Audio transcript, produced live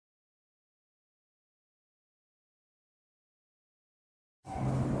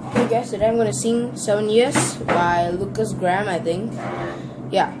guys, today I'm gonna sing 7 Years by Lukas Graham, I think.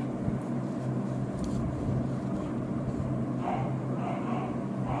 Yeah.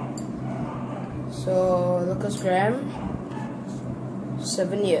 So, Lukas Graham,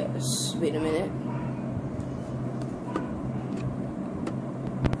 7 Years. Wait a minute.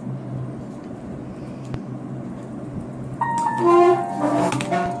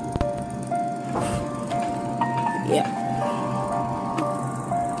 Yeah.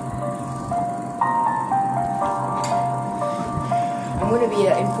 I'm going to be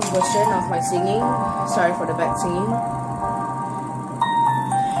the improved version of my singing. Sorry for the bad singing.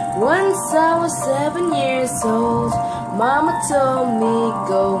 Once I was 7 years old, Mama told me,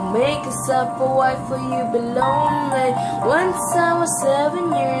 go make yourself a wife for you be lonely. Once I was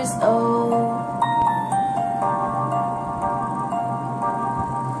 7 years old.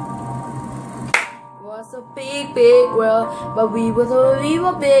 Was a big world, but we were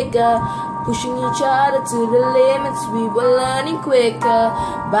bigger, pushing each other to the limits. We were learning quicker.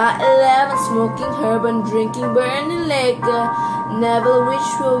 By 11, smoking herb and drinking burning liquor. Never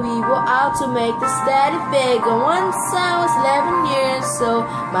wished where we were out to make the steady bigger. Once I was 11 years old,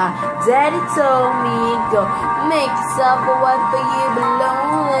 my daddy told me, go make yourself a wife for you be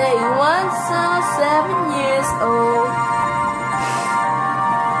lonely. Once I was 7 years old.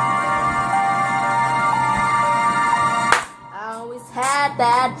 Had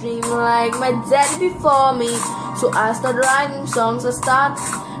that dream like my daddy before me, so I started writing songs. I started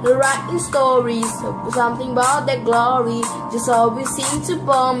writing stories, something about their glory. Just always seemed to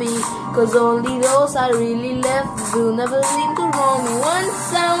bore me, cause only those I really left will never seem to roam me.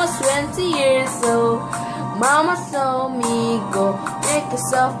 Once I was 20 years old, Mama told me, go make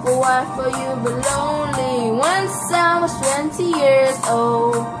yourself a wife for you be lonely. Once I was 20 years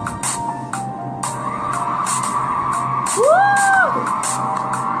old.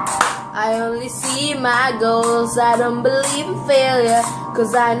 I only see my goals, I don't believe in failure,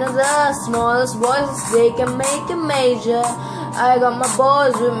 cause I know the smallest voices, they can make a major. I got my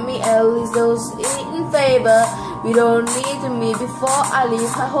boys with me, at least those in favor. We don't need to meet before I leave,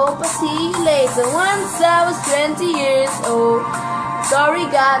 I hope I see you later. Once I was 20 years old, story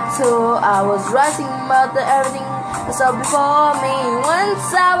got told, I was writing about everything I saw before me. Once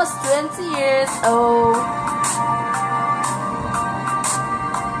I was 20 years old.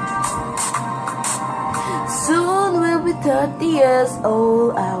 Soon we'll be 30 years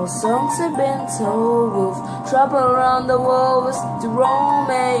old. Our songs have been told. With trouble around the world, we're still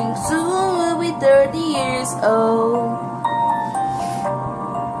roaming. Soon we'll be 30 years old.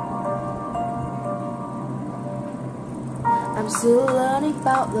 I'm still learning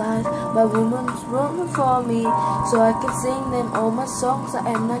about life. My woman's wrote for me, so I can sing them all my songs,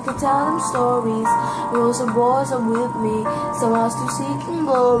 and I can tell them stories. Most of the boys are with me, some are still seeking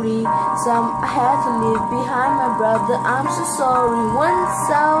glory. Some I had to leave behind, my brother, I'm so sorry. Once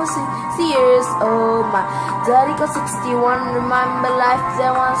I was 60 years old, my daddy got 61. Remember life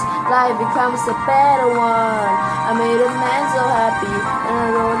that once life becomes a better one. I made a man so happy, and I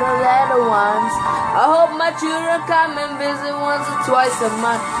wrote a letter once. I hope my children come and visit once or twice a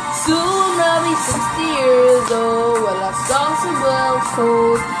month. Soon I'll be 60 years old. Well, our songs are well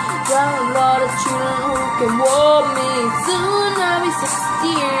told. Got a lot of children who can warm me. Soon I'll be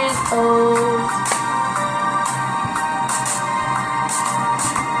 60 years old.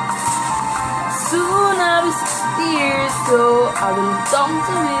 Soon I'll be 60 years old. I will come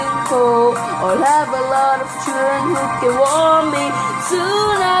to cold. I'll have a lot of children who can warm me.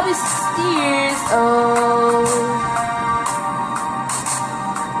 Soon I'll be 60 years old.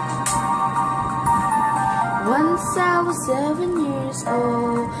 Once I was 7 years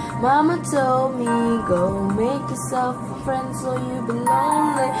old, Mama told me, go make yourself a friend so you be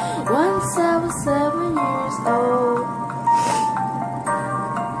lonely. Once I was 7 years old.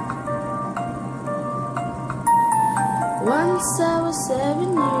 Once I was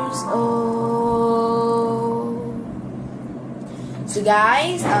 7 years old. So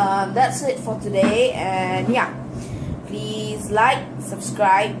guys, that's it for today, and yeah, please like,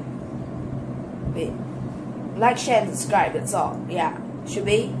 subscribe, like, share, and subscribe. That's all. Yeah, should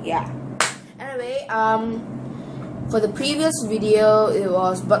be. Yeah. Anyway, for the previous video, it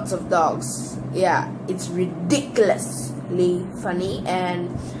was Butts of Dogs. Yeah, it's ridiculously funny,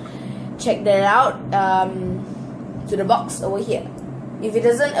 and check that out. To the box over here. If it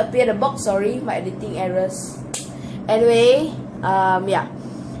doesn't appear the box, sorry, my editing errors. Anyway, yeah.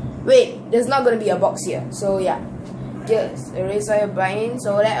 Wait, there's not gonna be a box here. So yeah, just erase all your brains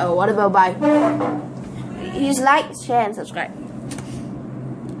or whatever. Or whatever. Bye. Please like, share, and subscribe.